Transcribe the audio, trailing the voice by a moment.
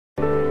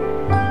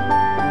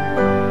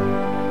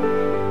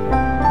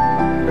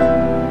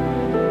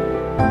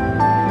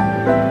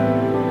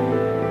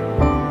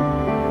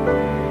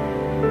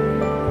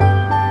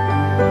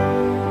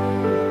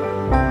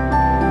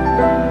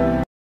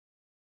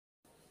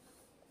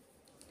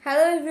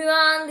Hello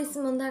everyone, this is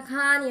Mundha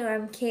Khan, your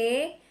MK.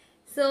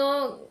 So,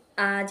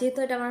 যেহেতু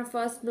এটা আমার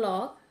ফার্স্ট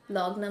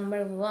ব্লগ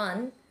নাম্বার 1,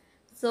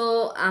 সো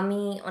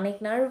আমি অনেক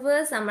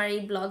নার্ভাস আমার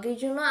এই ব্লগের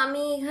জন্য।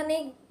 আমি এখানে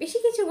বেশি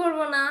কিছু করব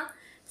না।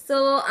 সো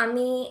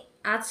আমি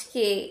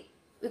আজকে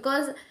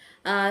বিকজ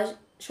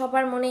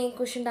সবার মনে এই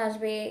কোশ্চেনটা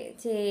আসবে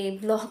যে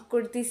ব্লগ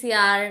করতেছি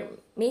আর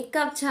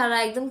মেকআপ ছাড়া,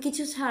 একদম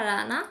কিছু ছাড়া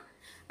না,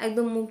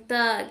 একদম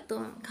মুখটা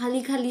একদম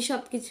খালি খালি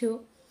সব কিছু।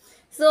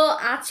 সো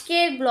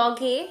আজকের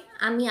ব্লগে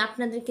আমি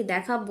আপনাদেরকে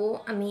দেখাবো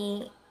আমি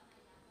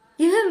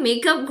কীভাবে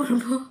মেকআপ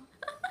করব।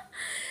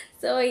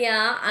 সো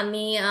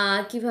আমি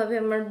কিভাবে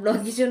আমার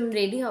ব্লগের জন্য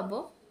রেডি হব।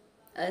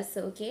 সো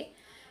ওকে,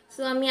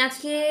 সো আমি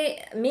আজকে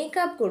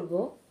মেকআপ করব,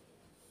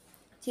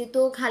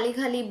 যেহেতু খালি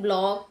খালি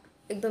ব্লগ,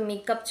 একদম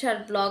মেকআপ ছাড়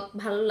ব্লগ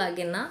ভালো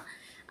লাগে না,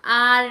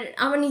 আর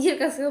আমার নিজের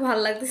কাছেও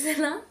ভালো লাগতেছে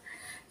না।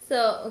 সো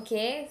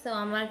ওকে, সো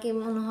আমার কি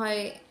মনে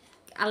হয়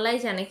আল্লাহ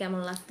জানে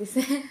কেমন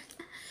লাগতেছে।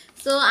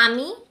 সো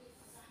আমি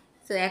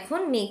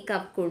এখন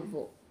মেকআপ করব।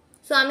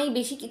 সো আমি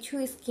বেশি কিছু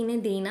স্কিনে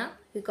দিই না,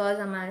 বিকজ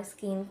আমার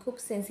স্কিন খুব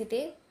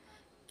সেন্সিটিভ,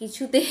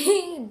 কিছুতেই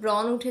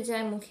ব্রণ উঠে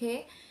যায় মুখে।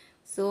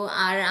 সো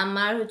আর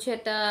আমার হচ্ছে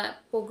একটা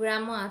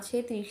প্রোগ্রামও আছে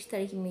 30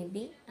 তারিখ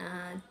মেবি,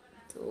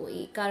 তো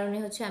এই কারণে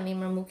হচ্ছে আমি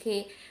আমার মুখে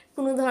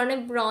কোনো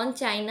ধরনের ব্রণ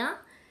চাই না,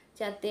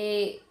 যাতে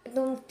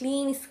একদম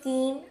ক্লিন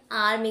স্কিন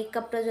আর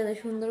মেকআপটা যাতে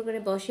সুন্দর করে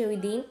বসে ওই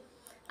দিন,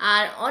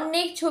 আর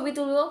অনেক ছবি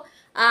তুলবো।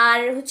 আর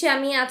হচ্ছে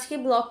আমি আজকে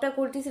ব্লগটা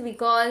করতেছি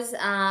বিকজ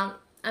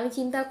আমি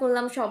চিন্তা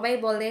করলাম, সবাই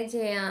বলে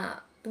যে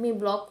তুমি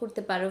ব্লগ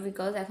করতে পারো,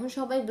 বিকজ এখন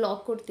সবাই ব্লগ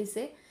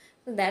করতেছে,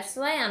 দ্যাটস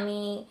ওয়াই আমি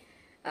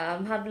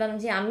ভাবলাম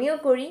যে আমিও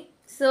করি।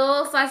 সো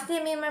ফার্স্টে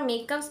আমি আমার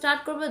মেকআপ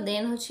স্টার্ট করবো,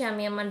 দেন হচ্ছে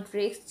আমি আমার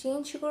ড্রেস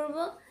চেঞ্জ করব,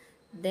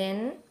 দেন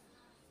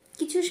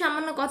কিছু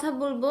সামান্য কথা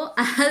বলবো।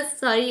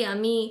 সরি,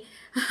 আমি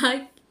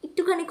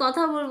একটুখানি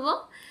কথা বলবো,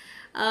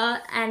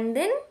 অ্যান্ড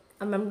দেন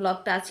আমার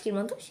ব্লগটা আজকের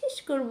মতো শেষ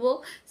করব।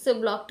 সো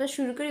ব্লগটা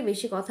শুরু করে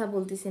বেশি কথা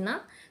বলতেছি না।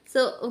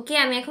 সো ওকে,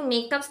 আমি এখন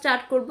মেকআপ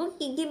স্টার্ট করব।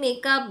 কী কী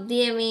মেকআপ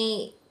দিয়ে আমি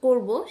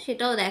করব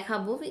সেটাও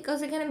দেখাবো, বিকজ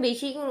এখানে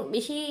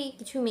বেশি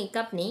কিছু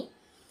মেকআপ নেই,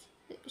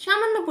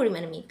 সামান্য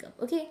পরিমাণে মেকআপ।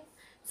 ওকে,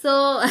 সো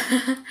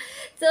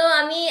তো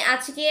আমি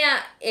আজকে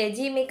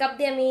যে মেকআপ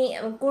দিয়ে আমি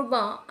করব,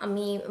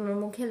 আমি আমার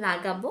মুখে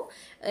লাগাবো,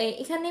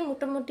 এখানে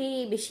মোটামুটি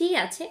বেশিই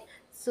আছে।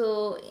 সো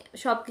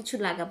সব কিছু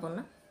লাগাবো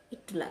না,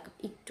 একটু লাগাবো,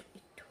 একটু।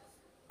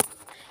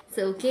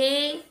 So okay,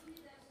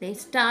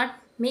 let's start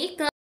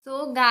makeup. So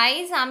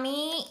guys, আমি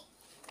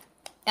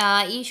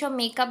এইসব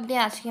মেকআপ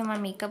দিয়ে আজকে আমার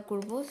মেকআপ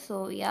করবো। সো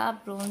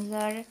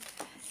ব্রোঞ্জার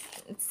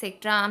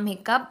এটসেট্রা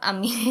মেকআপ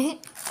আমি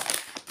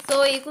তো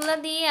এগুলো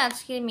দিয়ে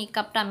আজকে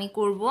মেকআপটা আমি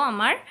করব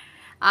আমার,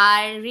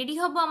 আর রেডি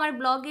হব আমার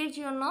ব্লগের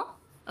জন্য।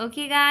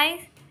 ওকে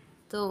গাইজ,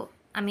 তো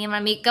আমি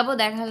আমার মেকআপও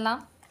দেখালাম।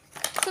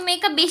 তো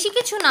মেকআপ বেশি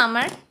কিছু না,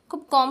 আমার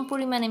খুব কম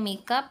পরিমাণে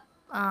মেকআপ,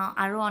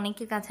 আরও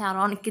অনেকের কাছে আরও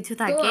অনেক কিছু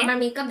থাকে। আমার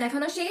মেকআপ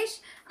দেখানো শেষ,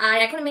 আর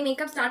এখন আমি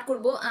মেকআপ স্টার্ট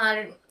করব। আর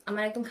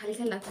আমার একদম খালি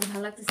খালি লাগছে,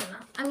 ভালো লাগতেছে না,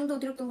 আমি তো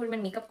অতিরিক্ত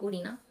পরিমাণ মেকআপ করি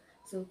না।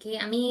 সো ওকে,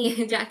 আমি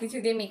যা কিছু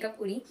দিয়ে মেকআপ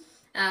করি,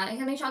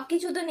 এখানে সব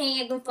কিছু তো নেই,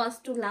 একদম ফার্স্ট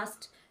টু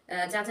লাস্ট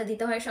যা যা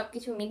দিতে হয় সব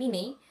কিছু মেবি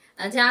নেই,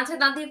 যা আছে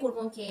তা দিয়ে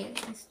করবো। Okay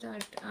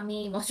start. আমি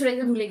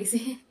ময়শ্চারাইজার ভুলে গেছি।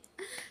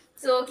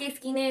 সো ওকে,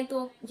 স্কিনে তো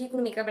যে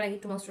কোনো মেকআপের আগে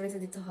একটু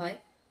ময়শ্চারাইজার দিতে হয়,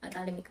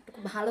 তাহলে মেকআপটা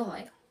খুব ভালো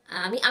হয়,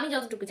 আমি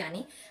যতটুকু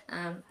জানি।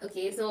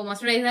 ওকে, সো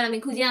ময়শ্চারাইজার আমি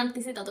খুঁজে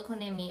আনতেছি,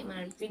 ততক্ষণে আমি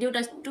আমার ভিডিওটা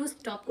একটু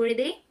স্টপ করে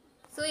দিই।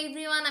 সো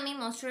এভরিওয়ান, আমি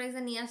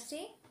ময়শ্চারাইজার নিয়ে আসছি।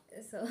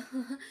 সো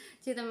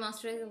যেহেতু আমি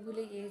ময়শ্চারাইজার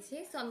ভুলে গিয়েছি,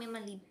 সো আমি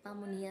আমার লিপ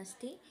বামও নিয়ে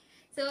আসছি।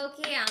 সো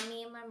ওকে, আমি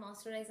আমার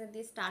ময়শ্চারাইজার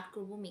দিয়ে স্টার্ট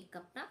করবো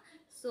মেকআপটা।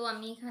 সো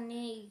আমি এখানে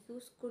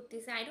ইউজ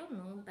করতেছি, আই ডোন্ট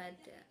নো, বাট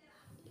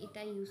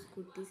এটা ইউজ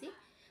করতেছি,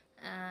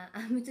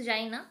 আমি তো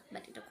জানি না,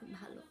 বাট এটা খুব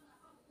ভালো।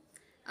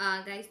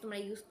 গাইজ, তোমরা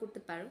ইউজ করতে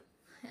পারো,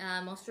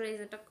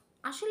 ময়শ্চারাইজারটা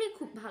আসলে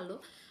খুব ভালো।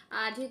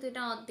 আর যেহেতু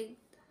এটা অর্ধেক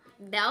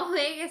দেওয়া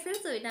হয়ে গেছে,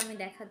 সো এটা আমি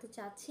দেখাতে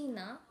চাচ্ছি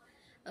না।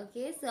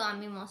 ওকে, সো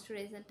আমি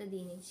ময়শ্চারাইজারটা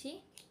দিয়ে নিচ্ছি।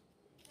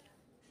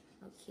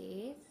 ওকে,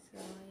 সো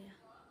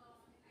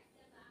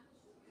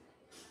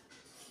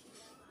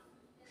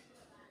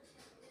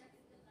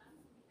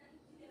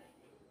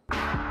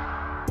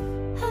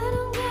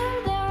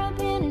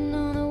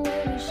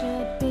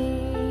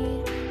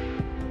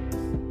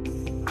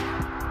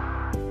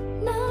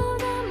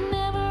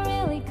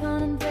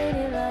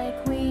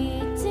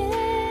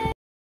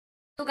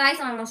তো গাইস,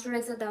 আমার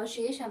ময়শ্চারাইজার দেওয়া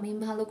শেষ, আমি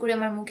ভালো করে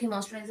আমার মুখে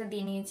ময়শ্চারাইজার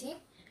দিয়ে নিয়েছি।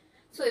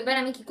 সো এবার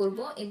আমি কি করব,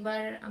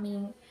 এবার আমি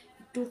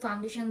একটু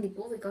ফাউন্ডেশন দিব,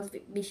 বিকজ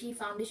বেশি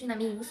ফাউন্ডেশন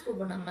আমি ইউজ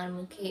করবো না, আমার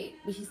মুখে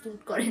বেশি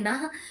স্যুট করে না,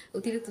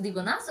 অতিরিক্ত দিব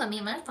না। সো আমি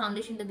আমার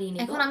ফাউন্ডেশনটা দিয়ে নিই।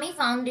 এখন আমি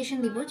ফাউন্ডেশন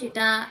দিব,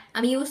 যেটা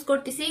আমি ইউজ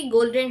করতেছি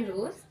গোল্ডেন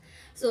রোজ।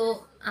 সো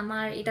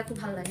আমার এটা খুব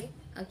ভালো লাগে।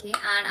 ওকে,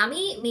 আর আমি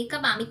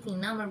মেকআপ আমি কিনি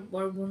না, আমার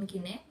বড় বোন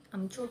কিনে,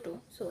 আমি ছোট।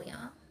 সো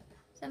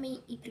আমি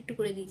একটু একটু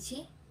করে দিচ্ছি।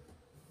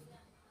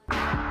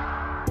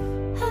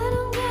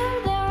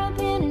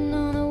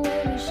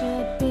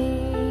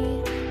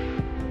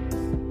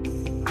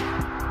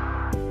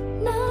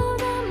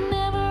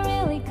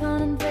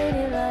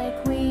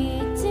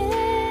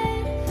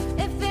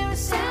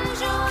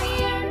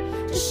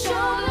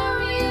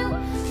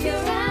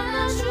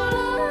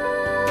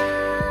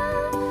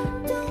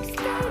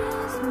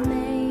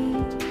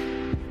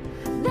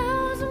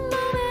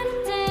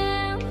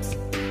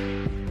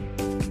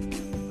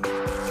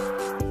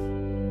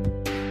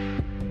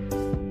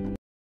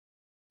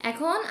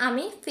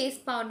 আমি ফেস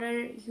পাউডার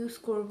ইউজ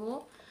করব।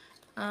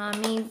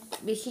 আমি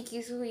বেশি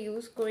কিছু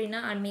ইউজ করি না,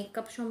 আর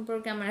মেকআপ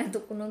সম্পর্কে আমার এত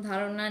কোনো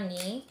ধারণা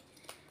নেই।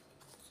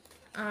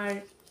 আর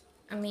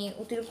আমি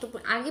অতিরিক্ত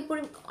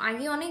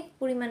আগে অনেক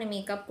পরিমাণে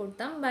মেকআপ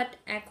করতাম, বাট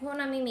এখন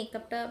আমি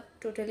মেকআপটা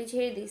টোটালি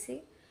ছেড়ে দিয়েছি।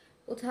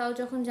 কোথাও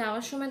যখন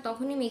যাওয়ার সময়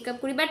তখনই মেকআপ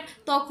করি, বাট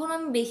তখন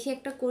আমি বেশি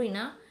একটা করি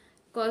না,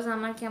 বিকজ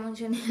আমার কেমন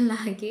যেন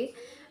লাগে।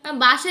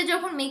 বাসায়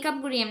যখন মেকআপ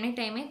করি এমনি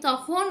টাইমে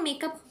তখন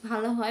মেকআপ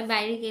ভালো হয়,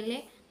 বাইরে গেলে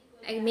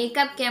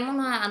মেকআপ কেমন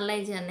হয় আল্লাহ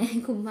জানে,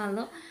 খুব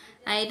ভালো।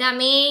 এটা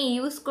আমি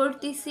ইউজ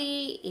করতেছি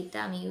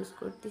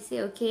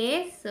ওকে।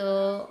 সো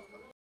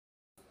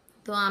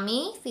তো আমি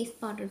ফেস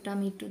পাউডারটা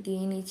আমি একটু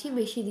দিয়ে নিচ্ছি,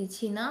 বেশি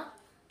দিচ্ছি না।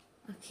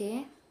 ওকে,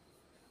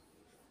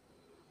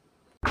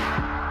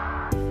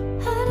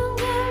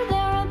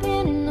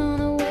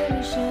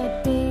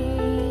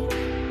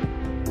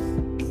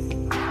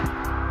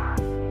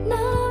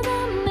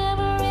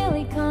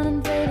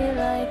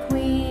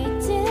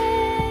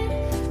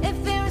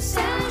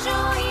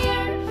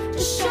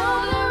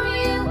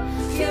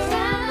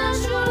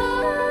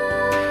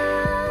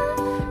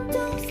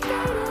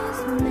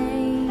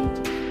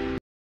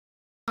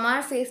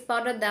 আমার ফেস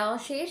পাউডার দেওয়া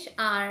শেষ,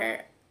 আর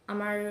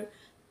আমার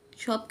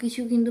সব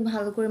কিছু কিন্তু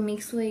ভালো করে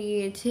মিক্স হয়ে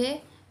গিয়েছে,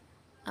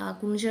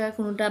 কোনো জায়গায়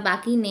কোনোটা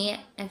বাকি নেই,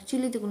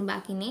 অ্যাকচুয়ালি তো কোনো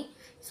বাকি নেই।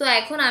 সো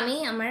এখন আমি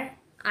আমার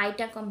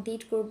আইটা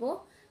কমপ্লিট করব।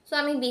 সো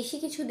আমি বেশি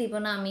কিছু দিব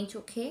না আমি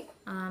চোখে,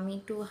 আমি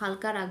একটু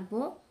হালকা রাখবো।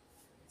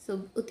 সো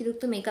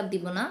অতিরিক্ত মেকআপ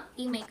দিব না।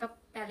 এই মেকআপ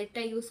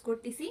প্যালেটটা ইউজ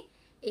করতেছি,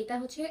 এটা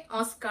হচ্ছে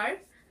অস্কার।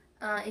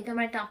 এটা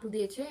আমার একটা আপু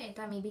দিয়েছে,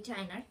 এটা মেবি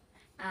চায়নার।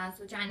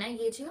 সো চায়নায়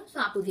গিয়েছিল, সো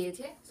আপু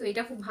দিয়েছে। সো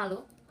এটা খুব ভালো।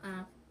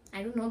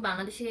 আই ডোন্ট নো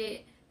বাংলাদেশে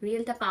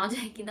রিয়েলটা পাওয়া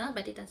যায় কিনা,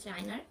 বাট এটা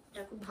চায়নার,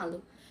 এটা খুব ভালো,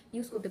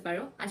 ইউজ করতে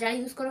পারো। আর যারা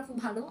ইউজ করা খুব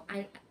ভালো,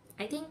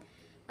 আই থিঙ্ক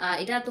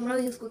এটা তোমরাও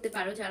ইউজ করতে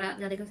পারো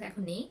যাদের কাছে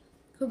এখন নেই,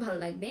 খুব ভালো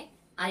লাগবে।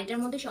 আর এটার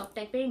মধ্যে সব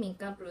টাইপেরই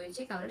মেকআপ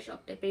রয়েছে, কালার সব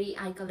টাইপেরই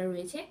আই কালার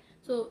রয়েছে।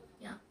 সো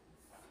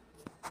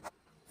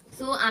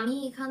সো আমি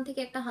এখান থেকে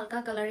একটা হালকা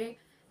কালারের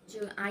যে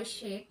আই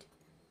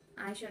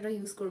শ্যাডো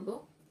ইউজ করব।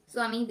 সো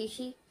আমি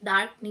বেশি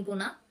ডার্ক নিব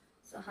না,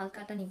 সো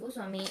হালকাটা নিব। সো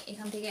আমি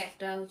এখান থেকে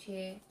একটা হচ্ছে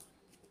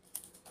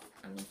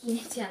আমি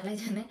কিনেছি আল্লাহ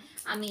জানে,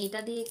 আমি এটা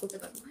দিয়ে করতে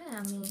পারবো। হ্যাঁ,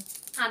 আমি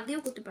হাত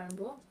দিয়েও করতে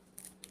পারবো,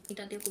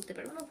 এটা দিয়েও করতে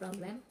পারবো, নো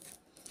প্রবলেম।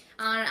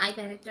 আর আই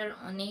প্যালেটটার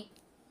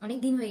অনেক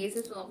দিন হয়ে গেছে,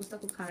 সো অবস্থা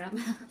খুব খারাপ।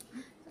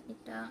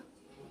 এটা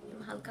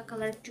হালকা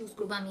কালার চুজ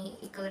করবো, আমি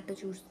এই কালারটা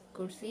চুজ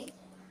করছি,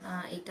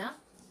 এটা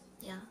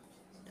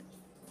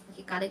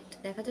ওকে কারেক্ট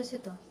দেখা যাচ্ছে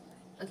তো?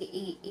 ওকে,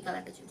 এই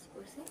কালারটা চুজ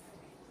করছি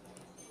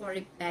for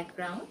a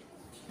background.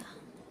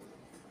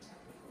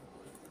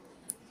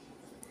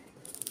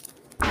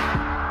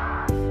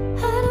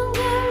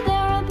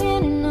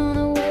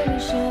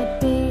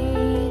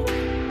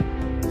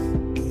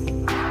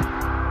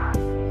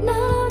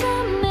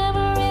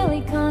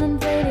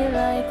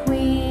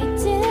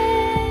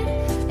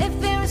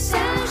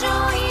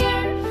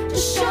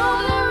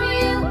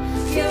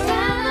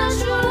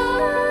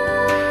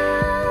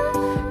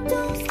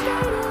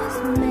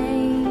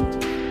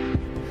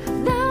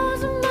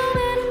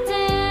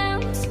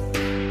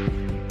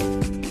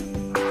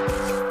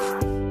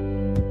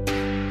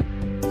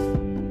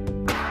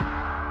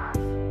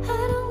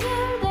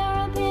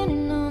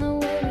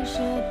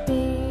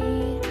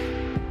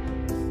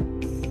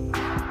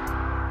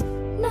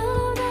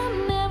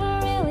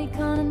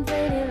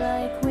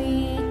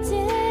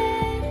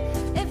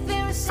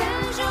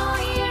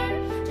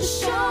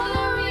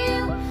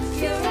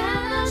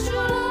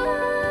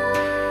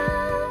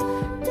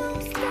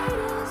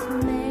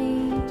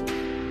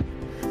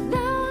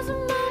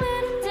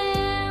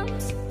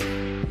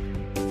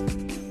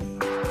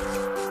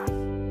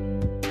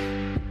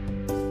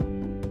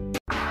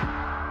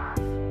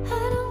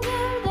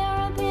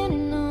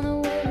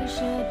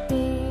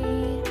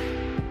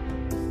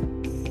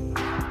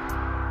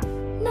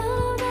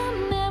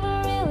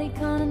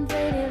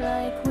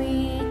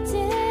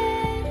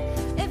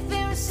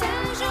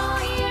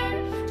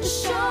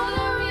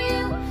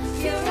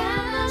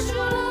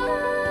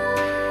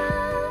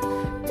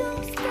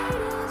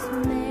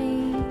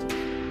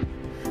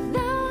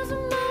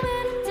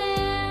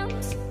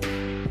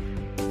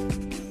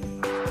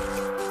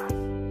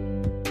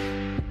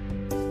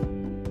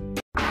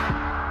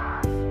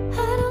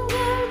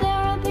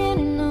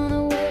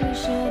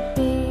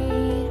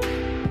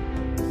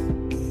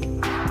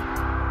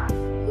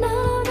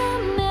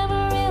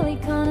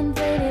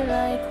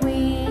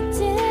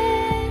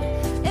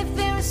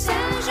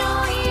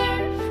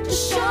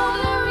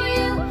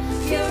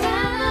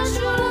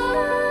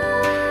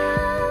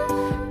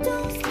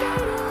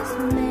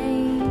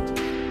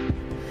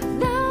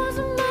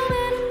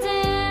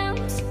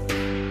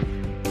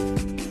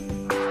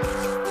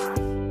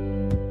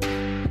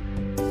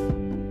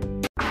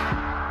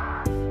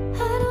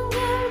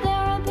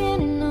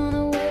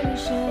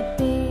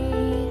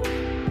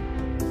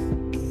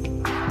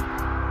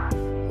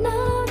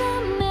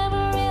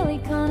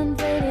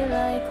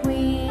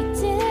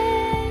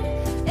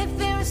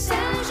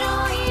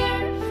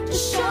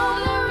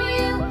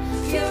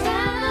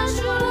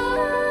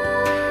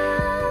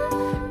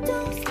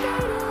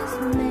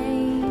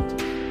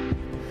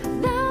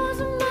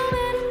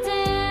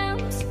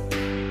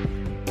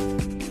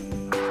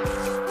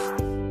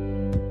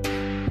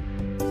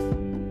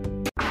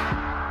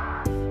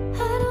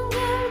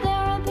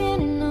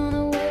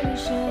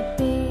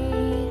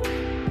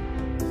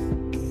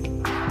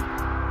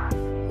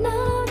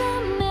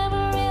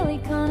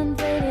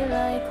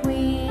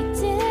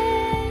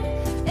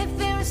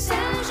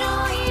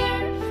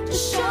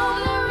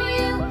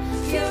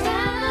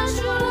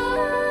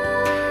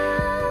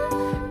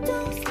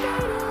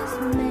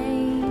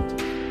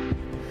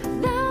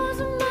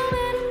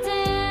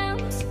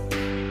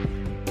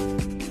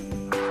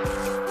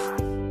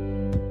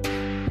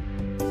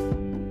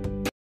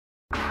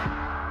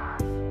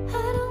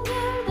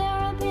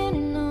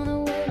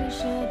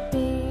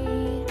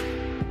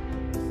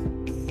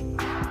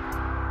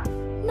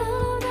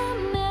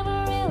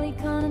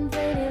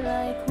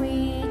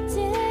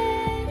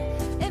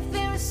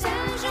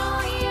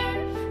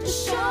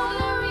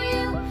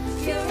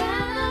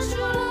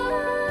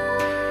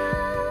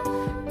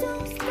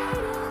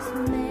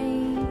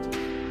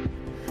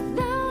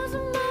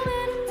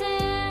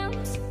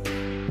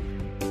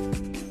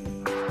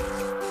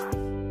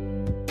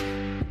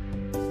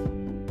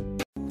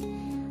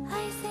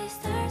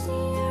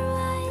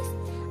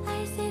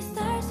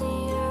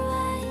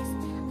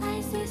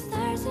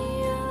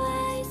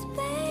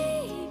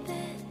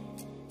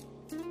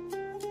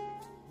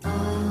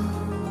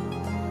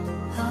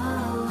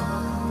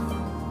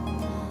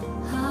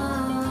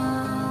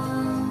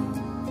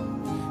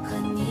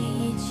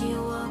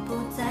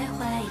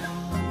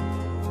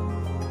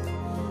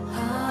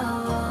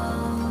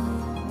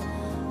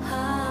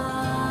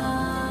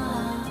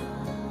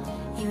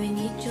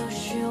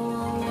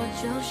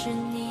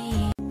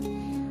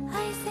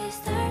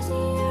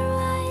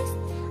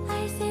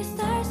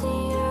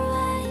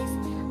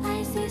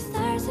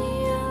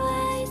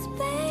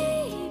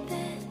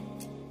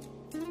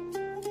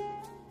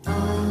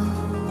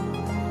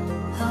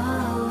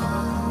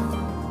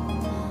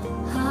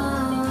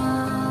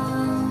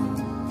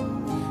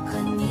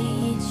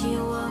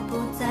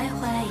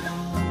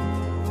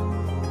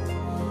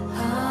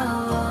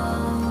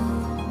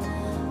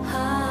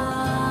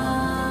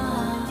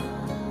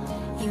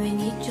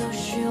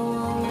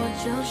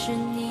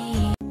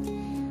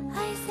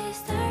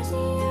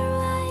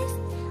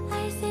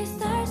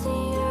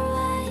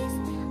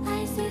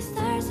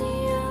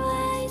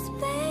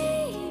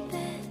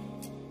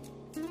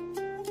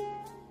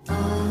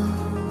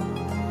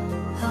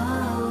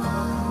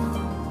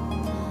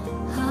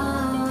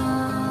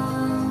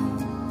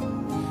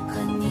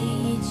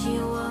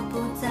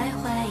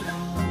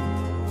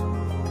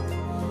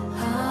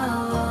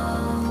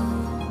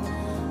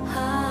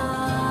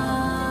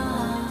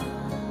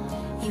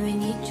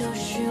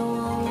 我，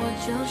我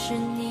就是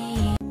你。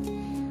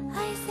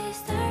I see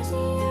stars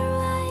in your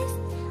eyes,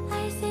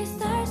 I see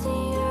stars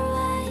in your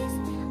eyes,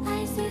 I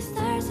see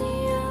stars in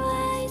your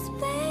eyes,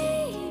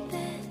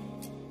 baby.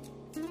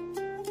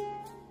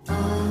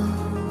 Oh,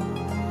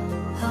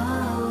 oh,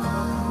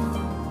 oh,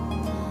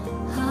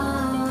 oh.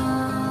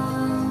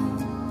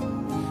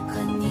 和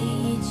你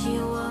一起，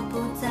我不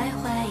再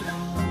怀疑。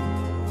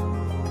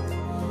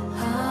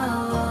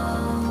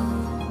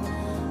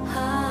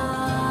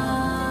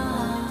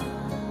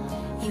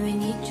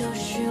就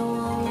是我，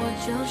我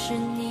就是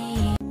你。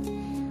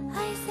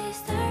I see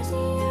stars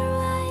in your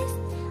eyes,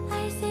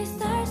 I see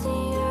stars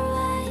in your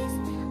eyes,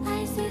 I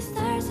see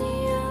stars in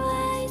your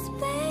eyes,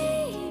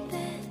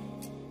 baby.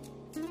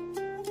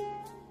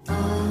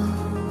 Oh,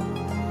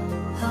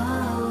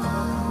 oh,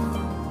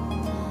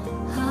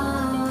 oh,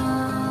 oh.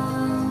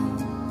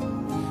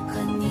 和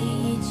你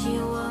一起，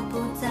我不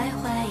再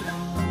怀疑。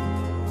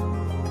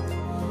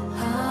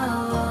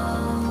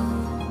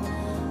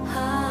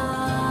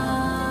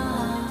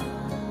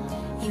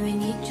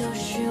就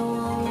是我，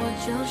我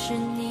就是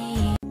你。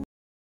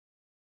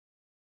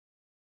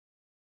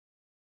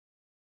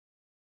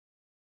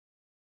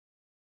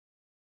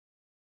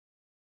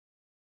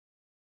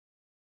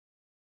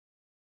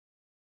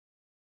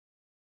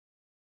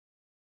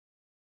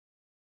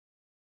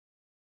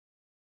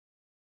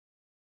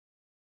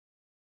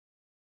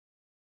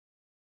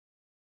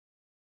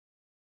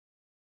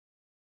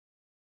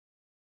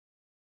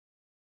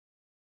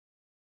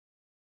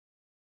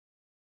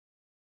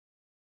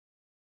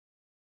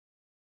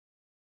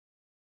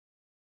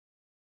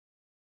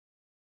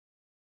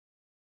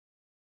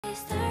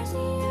Stars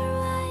in your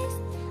eyes,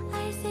 I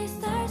see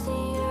stars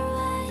in your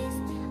eyes,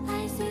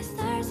 I see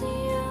stars in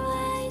your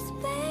eyes,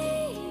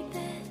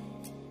 baby.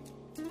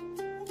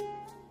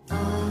 Oh,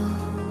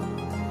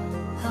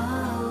 oh,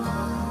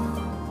 oh,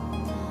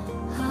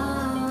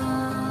 oh.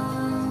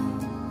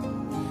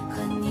 和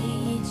你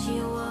一起，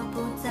我不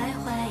再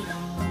怀疑。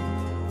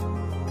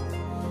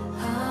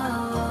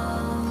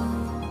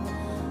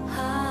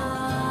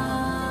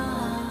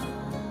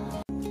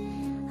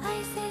I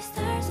see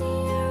stars in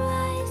your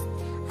eyes,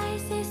 I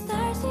see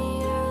stars in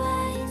your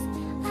eyes,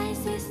 I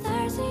see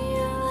stars in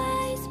your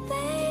eyes,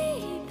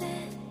 baby.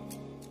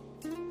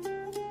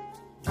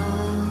 Oh,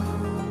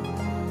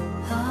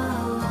 oh,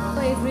 তো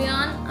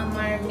everyone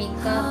আমার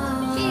makeup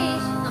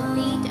শেষ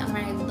complete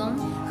আমার একদম।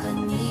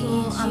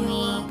 তো আমি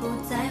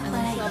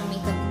সব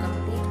makeup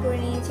complete করে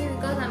নিয়েছি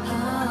বিকজ আমি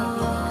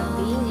মেকআপ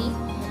দিইনি।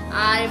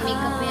 আর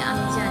মেকআপে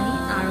আমি জানি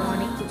আরো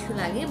অনেক কিছু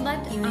লাগে,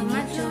 বাট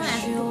আমার জন্য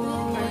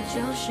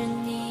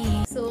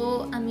সো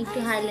আমি একটু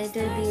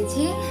হাইলাইটার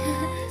দিয়েছি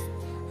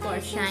ফর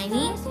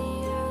শাইনি,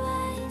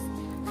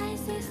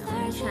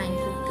 শাইন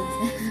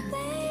করতেছে।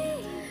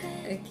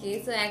 ওকে,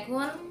 সো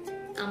এখন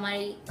আমার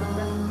এই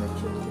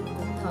চুল ঠিক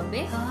করতে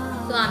হবে।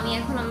 তো আমি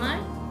এখন আমার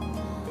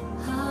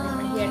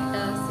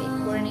হেয়ারটা সেট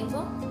করে নিব।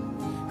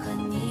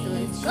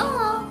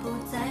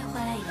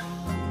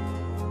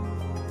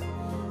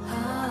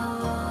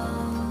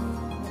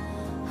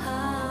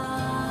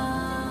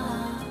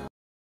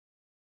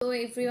 তো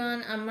এভরিওয়ান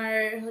আমার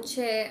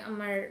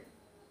আমার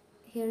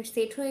হেয়ার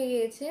সেট হয়ে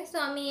গিয়েছে। সো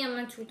আমি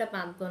আমার চুলটা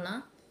বাঁধবো না।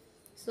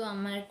 সো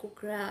আমার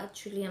কুকরা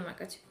অ্যাকচুয়ালি আমার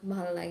কাছে খুব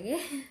ভালো লাগে।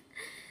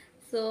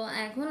 সো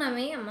এখন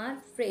আমি আমার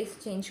ফেস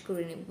চেঞ্জ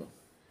করে নেব।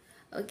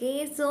 ওকে,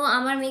 সো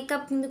আমার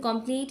মেকআপ কিন্তু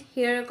কমপ্লিট,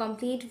 হেয়ার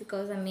কমপ্লিট,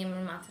 বিকজ আমি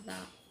আমার মাথাটা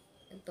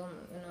একদম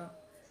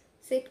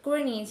সেট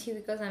করে নিয়েছি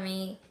বিকজ আমি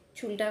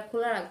চুলটা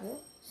খোলা রাখবো।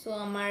 সো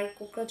আমার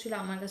কোকড়া চুল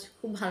আমার কাছে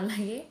খুব ভালো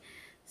লাগে।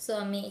 সো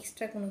আমি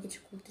এক্সট্রা কোনো কিছু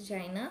করতে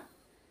চাই না।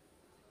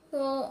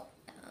 তো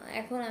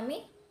এখন আমি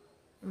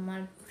আমার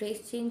ড্রেস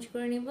চেঞ্জ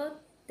করে নিব,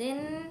 দেন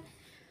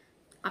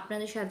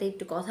আপনাদের সাথে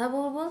একটু কথা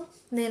বলবো,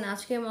 দেন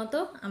আজকের মতো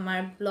আমার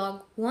ব্লগ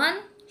 1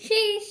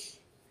 শেষ।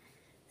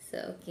 সো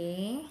ওকে,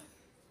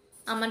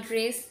 আমার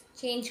ড্রেস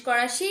চেঞ্জ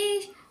করা শেষ।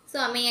 সো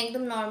আমি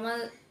একদম নর্মাল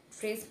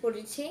ড্রেস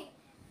পরেছি,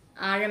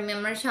 আর আমি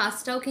আমার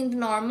সাজটাও কিন্তু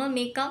নর্মাল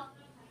মেকআপ।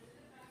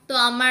 তো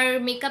আমার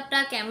মেকআপটা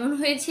কেমন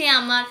হয়েছে,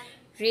 আমার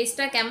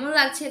ড্রেসটা কেমন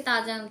লাগছে তা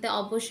জানতে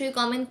অবশ্যই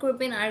কমেন্ট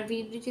করবেন। আর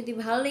ভিডিওটি যদি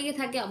ভালো লেগে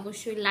থাকে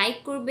অবশ্যই লাইক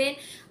করবেন,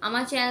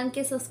 আমার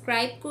চ্যানেলকে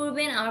সাবস্ক্রাইব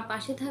করবেন, আমার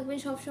পাশে থাকবেন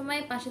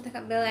সবসময়, পাশে থাকা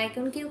বেল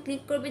আইকনকেও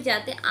ক্লিক করবে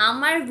যাতে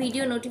আমার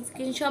ভিডিও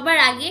নোটিফিকেশন সবার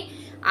আগে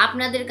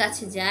আপনাদের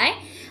কাছে যায়।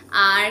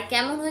 আর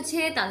কেমন হয়েছে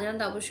তা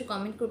জানতে অবশ্যই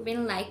কমেন্ট করবেন,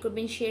 লাইক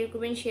করবেন, শেয়ার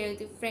করবেন, share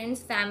with friends,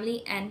 family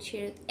and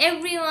share with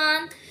everyone.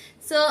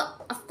 So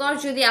of course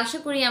যদি আশা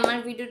করি আমার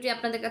ভিডিওটি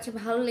আপনাদের কাছে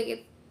ভালো লেগে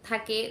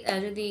থাকে,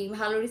 যদি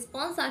ভালো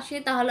রেসপন্স আসে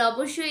তাহলে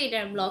অবশ্যই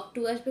এটার ব্লগ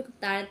 2 আসবে খুব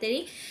তাড়াতাড়ি।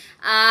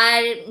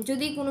 আর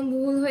যদি কোনো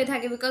ভুল হয়ে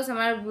থাকে, বিকজ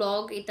আমার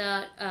ব্লগ এটা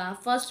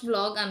ফার্স্ট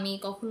ব্লগ, আমি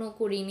কখনো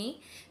করিনি।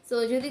 সো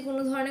যদি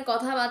কোনো ধরনের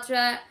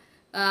কথাবার্তা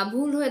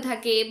ভুল হয়ে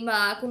থাকে বা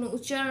কোনো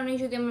উচ্চারণে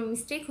যদি আমার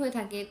মিস্টেক হয়ে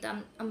থাকে তো আই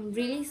এম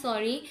রিয়েলি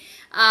সরি।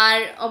 আর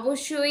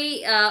অবশ্যই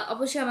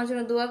আমার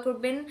জন্য দোয়া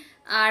করবেন,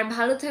 আর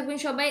ভালো থাকবেন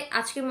সবাই।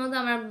 আজকের মতো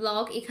আমার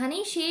ব্লগ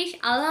এখানেই শেষ।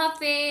 আল্লাহ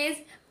হাফেজ,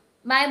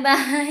 বাই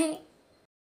বাই।